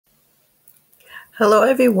Hello,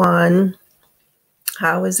 everyone.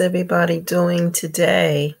 How is everybody doing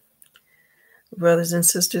today? Brothers and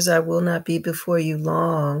sisters, I will not be before you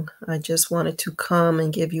long. I just wanted to come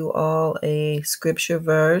and give you all a scripture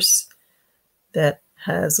verse that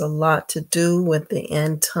has a lot to do with the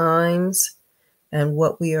end times and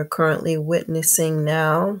what we are currently witnessing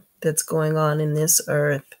now that's going on in this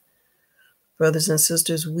earth. Brothers and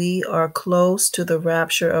sisters, we are close to the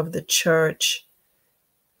rapture of the church.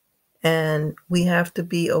 And we have to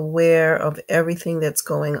be aware of everything that's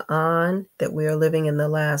going on, that we are living in the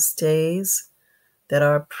last days, that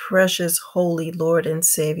our precious, holy Lord and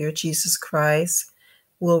Savior, Jesus Christ,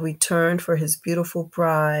 will return for his beautiful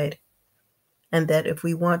bride. And that if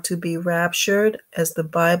we want to be raptured, as the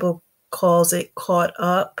Bible calls it, caught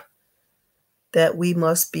up, that we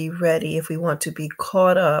must be ready if we want to be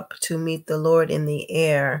caught up to meet the Lord in the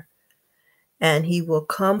air. And he will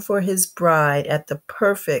come for his bride at the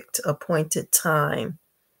perfect appointed time,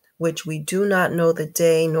 which we do not know the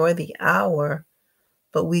day nor the hour,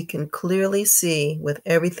 but we can clearly see with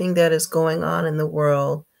everything that is going on in the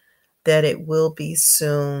world that it will be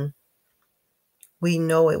soon. We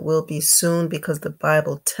know it will be soon because the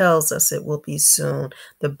Bible tells us it will be soon.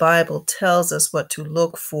 The Bible tells us what to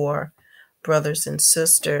look for, brothers and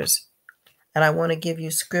sisters. And I want to give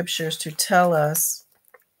you scriptures to tell us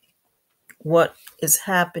what is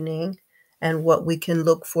happening and what we can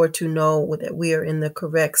look for to know that we are in the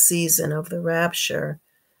correct season of the rapture,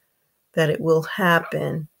 that it will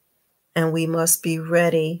happen, and we must be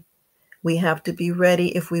ready. We have to be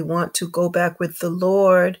ready if we want to go back with the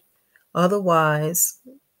Lord. Otherwise,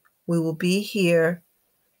 we will be here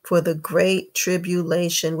for the great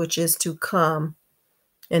tribulation which is to come,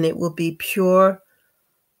 and it will be pure.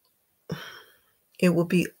 It will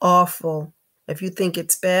be awful. If you think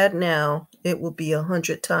it's bad now, it will be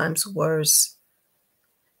 100 times worse.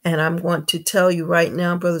 And I want to tell you right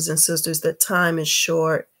now, brothers and sisters, that time is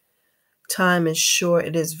short. Time is short.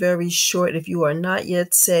 It is very short. If you are not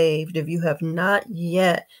yet saved, if you have not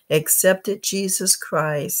yet accepted Jesus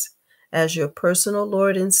Christ as your personal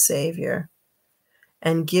Lord and Savior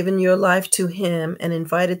and given your life to him and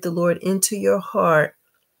invited the Lord into your heart,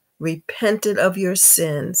 repented of your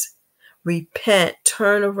sins, repent,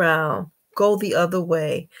 turn around, go the other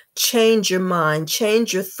way, change your mind,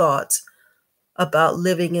 change your thoughts about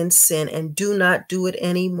living in sin, and do not do it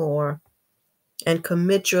anymore. And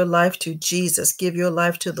commit your life to Jesus. Give your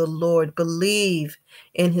life to the Lord. Believe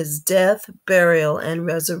in his death, burial, and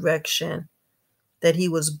resurrection, that he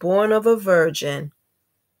was born of a virgin.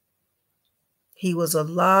 He was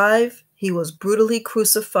alive. He was brutally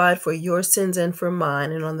crucified for your sins and for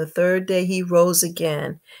mine. And on the third day, he rose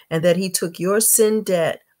again, and that he took your sin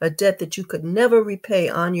debt, a debt that you could never repay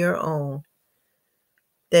on your own,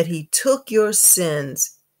 that he took your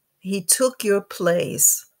sins. He took your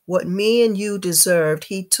place. What me and you deserved,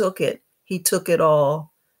 he took it. He took it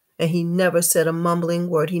all. And he never said a mumbling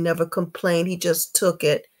word. He never complained. He just took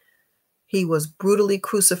it. He was brutally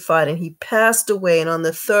crucified and he passed away. And on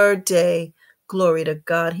the third day, glory to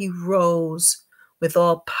God, he rose with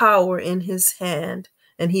all power in his hand.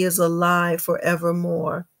 And he is alive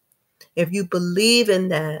forevermore. If you believe in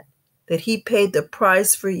that he paid the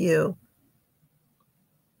price for you,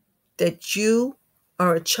 that you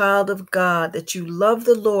are a child of God, that you love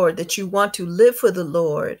the Lord, that you want to live for the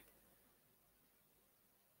Lord,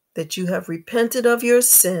 that you have repented of your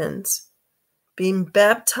sins, being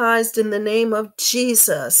baptized in the name of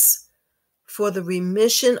Jesus for the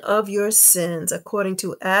remission of your sins, according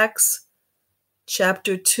to Acts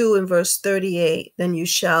chapter 2 and verse 38, then you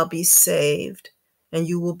shall be saved and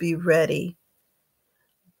you will be ready.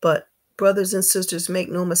 But brothers and sisters, make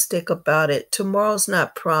no mistake about it. Tomorrow's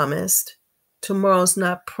not promised. Tomorrow's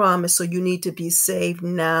not promised, so you need to be saved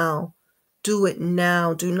now. Do it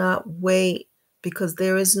now. Do not wait, because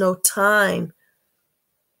there is no time.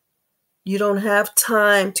 You don't have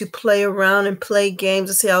time to play around and play games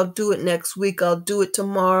and say, I'll do it next week. I'll do it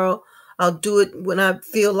tomorrow. I'll do it when I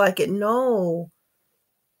feel like it. No,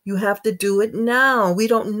 you have to do it now. We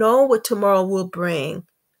don't know what tomorrow will bring.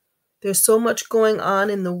 There's so much going on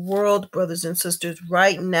in the world, brothers and sisters,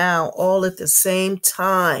 right now, all at the same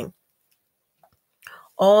time.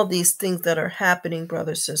 All these things that are happening,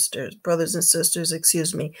 brothers and sisters,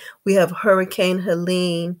 excuse me. We have Hurricane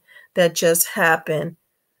Helene that just happened,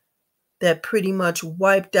 that pretty much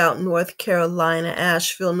wiped out North Carolina,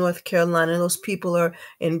 Asheville, North Carolina. Those people are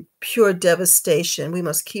in pure devastation. We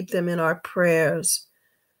must keep them in our prayers.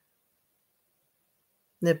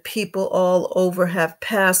 The people all over have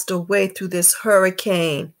passed away through this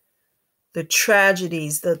hurricane. The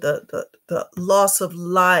tragedies, the loss of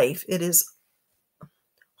life. It is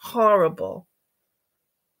horrible.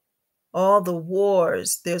 All the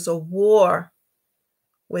wars. There's a war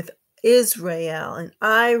with Israel and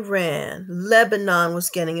Iran. Lebanon was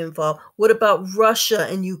getting involved. What about Russia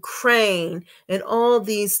and Ukraine and all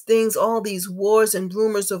these things, all these wars and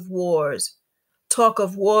rumors of wars? Talk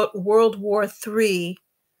of World War III.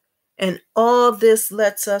 And all this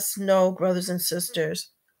lets us know, brothers and sisters,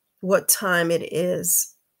 what time it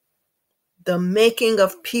is. The making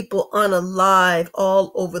of people unalive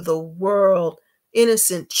all over the world,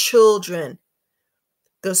 innocent children,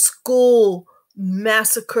 the school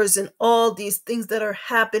massacres and all these things that are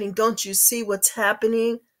happening. Don't you see what's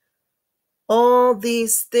happening? All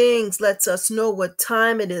these things lets us know what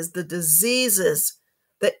time it is. The diseases,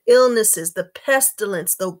 the illnesses, the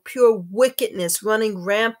pestilence, the pure wickedness running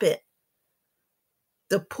rampant.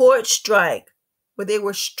 The port strike, where they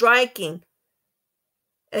were striking,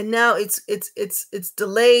 and now it's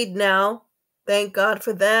delayed now. Thank God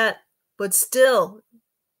for that. But still,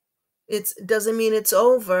 it doesn't mean it's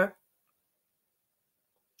over.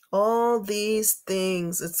 All these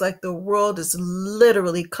things, it's like the world is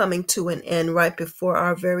literally coming to an end right before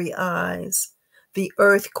our very eyes. The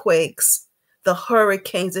earthquakes, the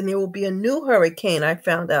hurricanes, and there will be a new hurricane, I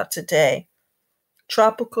found out today.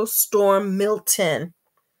 Tropical Storm Milton,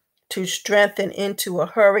 to strengthen into a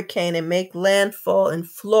hurricane and make landfall in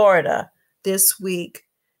Florida this week.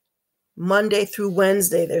 Monday through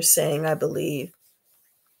Wednesday, they're saying, I believe.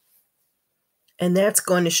 And that's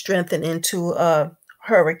going to strengthen into a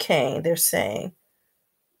hurricane, they're saying.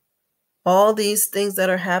 All these things that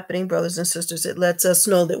are happening, brothers and sisters, it lets us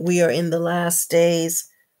know that we are in the last days.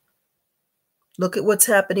 Look at what's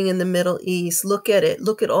happening in the Middle East. Look at it.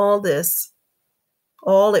 Look at all this,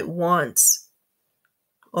 all at once.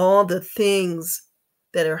 All the things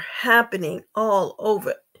that are happening all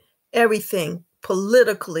over, everything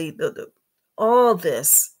politically, all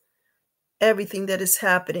this, everything that is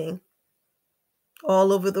happening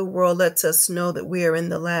all over the world lets us know that we are in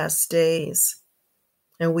the last days.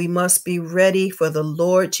 And we must be ready for the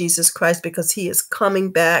Lord Jesus Christ, because he is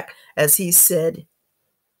coming back, as he said.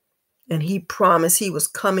 And he promised he was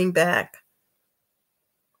coming back.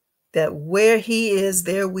 That where he is,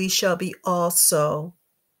 there we shall be also.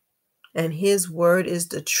 And his word is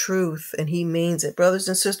the truth, and he means it. Brothers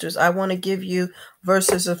and sisters, I want to give you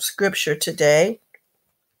verses of scripture today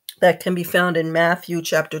that can be found in Matthew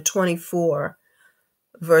chapter 24,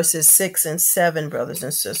 verses 6 and 7, brothers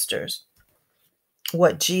and sisters.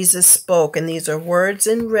 What Jesus spoke, and these are words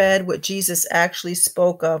in red, what Jesus actually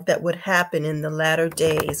spoke of that would happen in the latter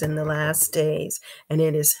days, in the last days. And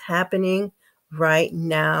it is happening right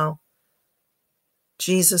now.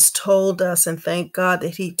 Jesus told us, and thank God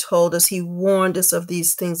that he told us, he warned us of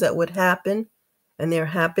these things that would happen, and they're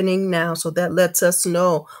happening now. So that lets us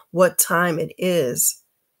know what time it is.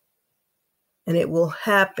 And it will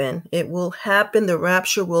happen. It will happen. The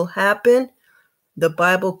rapture will happen. The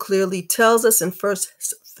Bible clearly tells us in First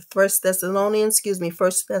Thessalonians,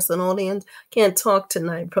 can't talk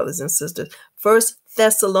tonight, brothers and sisters. 1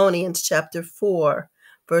 Thessalonians chapter 4,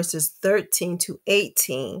 verses 13 to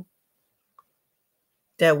 18.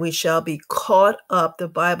 That we shall be caught up. The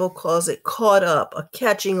Bible calls it caught up, a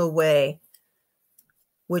catching away,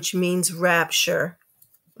 which means rapture.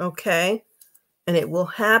 Okay? And it will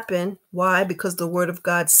happen. Why? Because the word of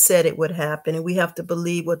God said it would happen. And we have to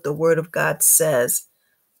believe what the word of God says.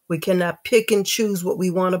 We cannot pick and choose what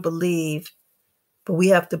we want to believe, but we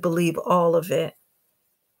have to believe all of it.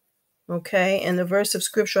 Okay? And the verse of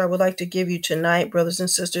scripture I would like to give you tonight, brothers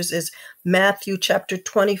and sisters, is Matthew chapter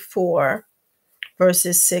 24.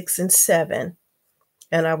 Verses 6 and 7.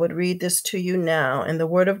 And I would read this to you now. And the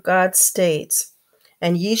word of God states,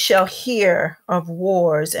 "And ye shall hear of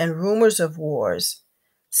wars and rumors of wars.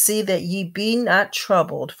 See that ye be not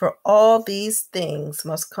troubled, for all these things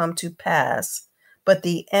must come to pass, but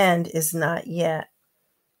the end is not yet.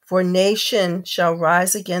 For nation shall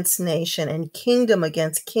rise against nation, and kingdom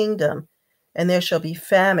against kingdom, and there shall be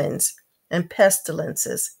famines and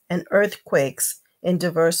pestilences and earthquakes in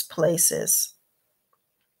diverse places."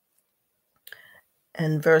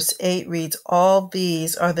 And verse 8 reads, "All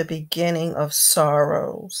these are the beginning of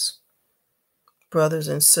sorrows." Brothers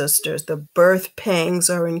and sisters, the birth pangs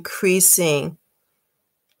are increasing.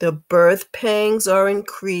 The birth pangs are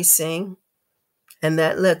increasing, and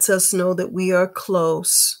that lets us know that we are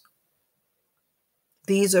close.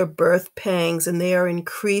 These are birth pangs, and they are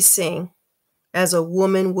increasing. As a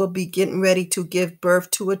woman will be getting ready to give birth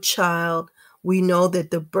to a child, we know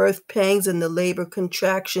that the birth pangs and the labor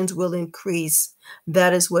contractions will increase.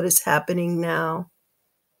 That is what is happening now.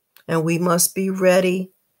 And we must be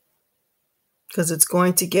ready, because it's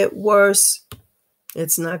going to get worse.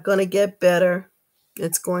 It's not going to get better.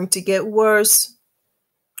 It's going to get worse.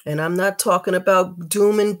 And I'm not talking about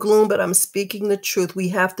doom and gloom, but I'm speaking the truth. We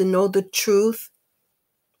have to know the truth,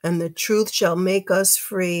 and the truth shall make us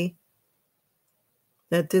free.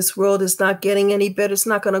 That this world is not getting any better. It's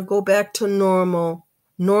not going to go back to normal.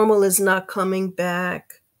 Normal is not coming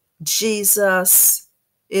back. Jesus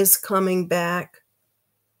is coming back,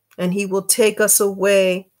 and he will take us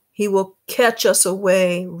away. He will catch us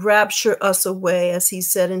away, rapture us away, as he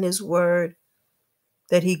said in his word,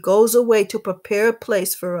 that he goes away to prepare a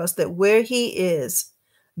place for us, that where he is,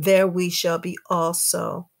 there we shall be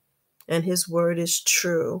also. And his word is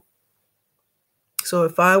true. So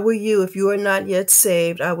if I were you, if you are not yet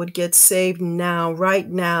saved, I would get saved now, right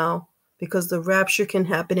now, because the rapture can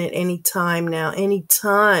happen at any time now. Any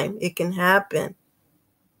time it can happen.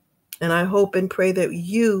 And I hope and pray that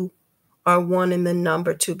you are one in the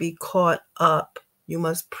number to be caught up. You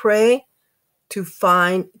must pray to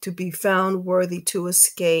be found worthy to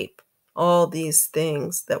escape all these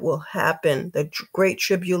things that will happen. The great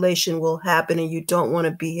tribulation will happen, and you don't want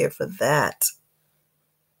to be here for that.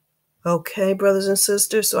 Okay, brothers and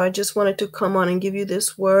sisters, so I just wanted to come on and give you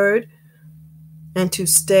this word and to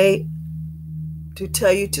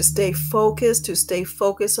tell you to stay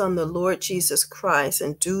focused on the Lord Jesus Christ,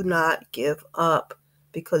 and do not give up,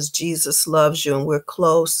 because Jesus loves you and we're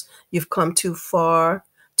close. You've come too far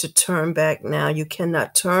to turn back now. You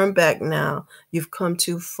cannot turn back now. You've come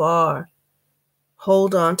too far.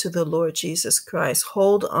 Hold on to the Lord Jesus Christ.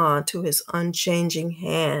 Hold on to his unchanging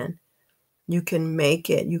hand. You can make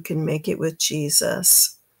it. You can make it with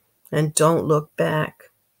Jesus. And don't look back.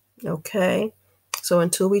 Okay? So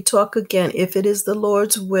until we talk again, if it is the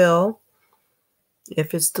Lord's will,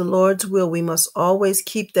 we must always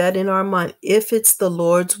keep that in our mind. If it's the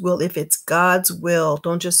Lord's will, if it's God's will,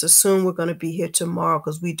 don't just assume we're going to be here tomorrow,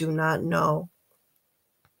 because we do not know.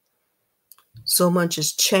 So much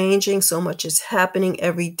is changing. So much is happening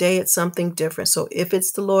every day. It's something different. So if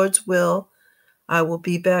it's the Lord's will, I will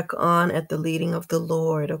be back on at the leading of the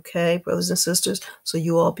Lord. Okay, brothers and sisters? So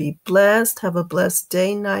you all be blessed. Have a blessed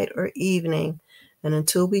day, night, or evening. And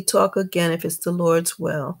until we talk again, if it's the Lord's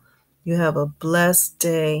will, you have a blessed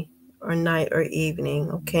day or night or evening.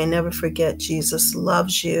 Okay, never forget, Jesus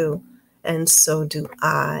loves you, and so do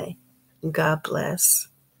I. God bless.